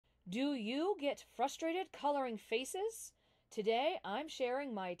Do you get frustrated coloring faces? Today, I'm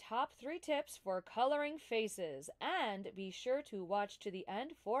sharing my top 3 tips for coloring faces, and be sure to watch to the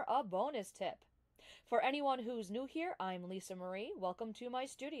end for a bonus tip. For anyone who's new here, I'm Lisa Marie. Welcome to my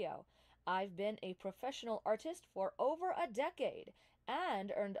studio. I've been a professional artist for over a decade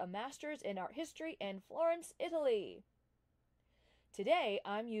and earned a master's in art history in Florence, Italy. Today,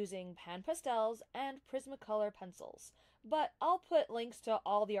 I'm using Pastels and Prismacolor pencils, but I'll put links to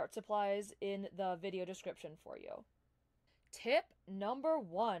all the art supplies in the video description for you. Tip number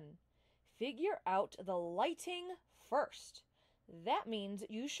 1. Figure out the lighting first. That means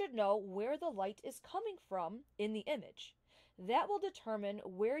you should know where the light is coming from in the image. That will determine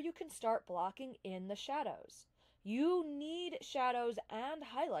where you can start blocking in the shadows. You need shadows and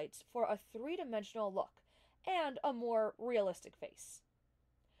highlights for a three-dimensional look and a more realistic face.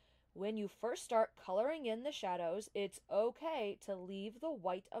 When you first start coloring in the shadows, it's okay to leave the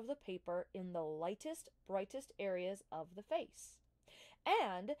white of the paper in the lightest, brightest areas of the face.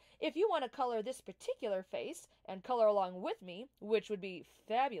 And if you want to color this particular face and color along with me, which would be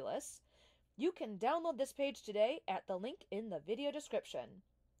fabulous, you can download this page today at the link in the video description.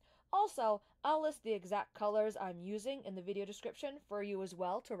 Also, I'll list the exact colors I'm using in the video description for you as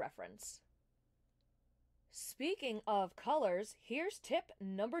well to reference. Speaking of colors, here's tip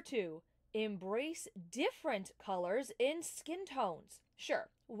number 2. Embrace different colors in skin tones. Sure,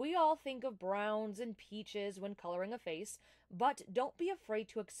 we all think of browns and peaches when coloring a face, but don't be afraid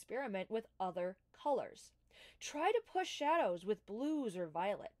to experiment with other colors. Try to push shadows with blues or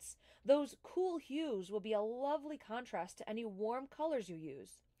violets. Those cool hues will be a lovely contrast to any warm colors you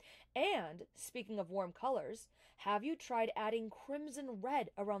use. And, speaking of warm colors, have you tried adding crimson red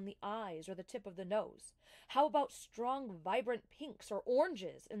around the eyes or the tip of the nose? How about strong, vibrant pinks or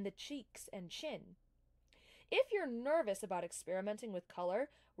oranges in the cheeks and chin? If you're nervous about experimenting with color,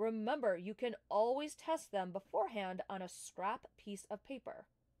 remember you can always test them beforehand on a scrap piece of paper.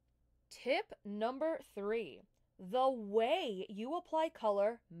 Tip number 3. The way you apply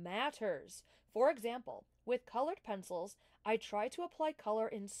color matters. For example, with colored pencils, I try to apply color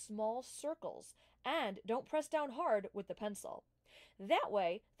in small circles and don't press down hard with the pencil. That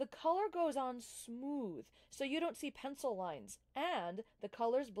way, the color goes on smooth, so you don't see pencil lines, and the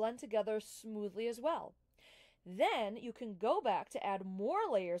colors blend together smoothly as well. Then you can go back to add more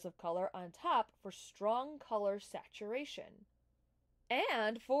layers of color on top for strong color saturation.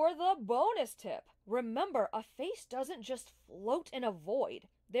 And for the bonus tip, remember, a face doesn't just float in a void.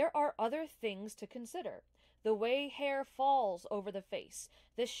 There are other things to consider. The way hair falls over the face,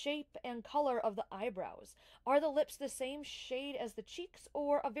 the shape and color of the eyebrows. Are the lips the same shade as the cheeks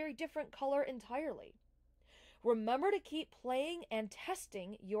or a very different color entirely? Remember to keep playing and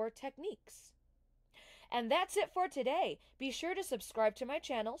testing your techniques. And that's it for today. Be sure to subscribe to my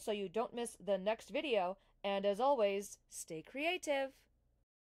channel so you don't miss the next video. And as always, stay creative.